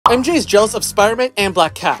MJ is jealous of Spider-Man and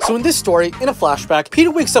Black Cat. So in this story, in a flashback,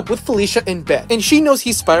 Peter wakes up with Felicia in bed, and she knows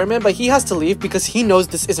he's Spider-Man, but he has to leave because he knows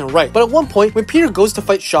this isn't right. But at one point, when Peter goes to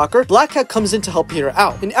fight Shocker, Black Cat comes in to help Peter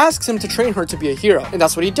out and asks him to train her to be a hero, and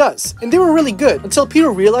that's what he does. And they were really good until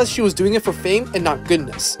Peter realized she was doing it for fame and not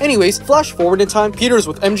goodness. Anyways, flash forward in time, Peter is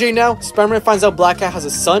with MJ now, Spider-Man finds out Black Cat has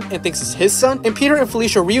a son and thinks it's his son, and Peter and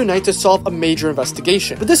Felicia reunite to solve a major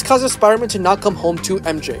investigation. But this causes Spider-Man to not come home to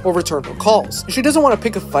MJ or return her calls. She doesn't want to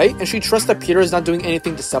pick a fight, and she trusts that Peter is not doing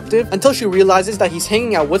anything deceptive until she realizes that he's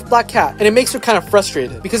hanging out with Black Cat, and it makes her kind of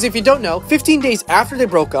frustrated because if you don't know, 15 days after they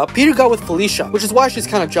broke up, Peter got with Felicia, which is why she's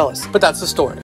kind of jealous. But that's the story.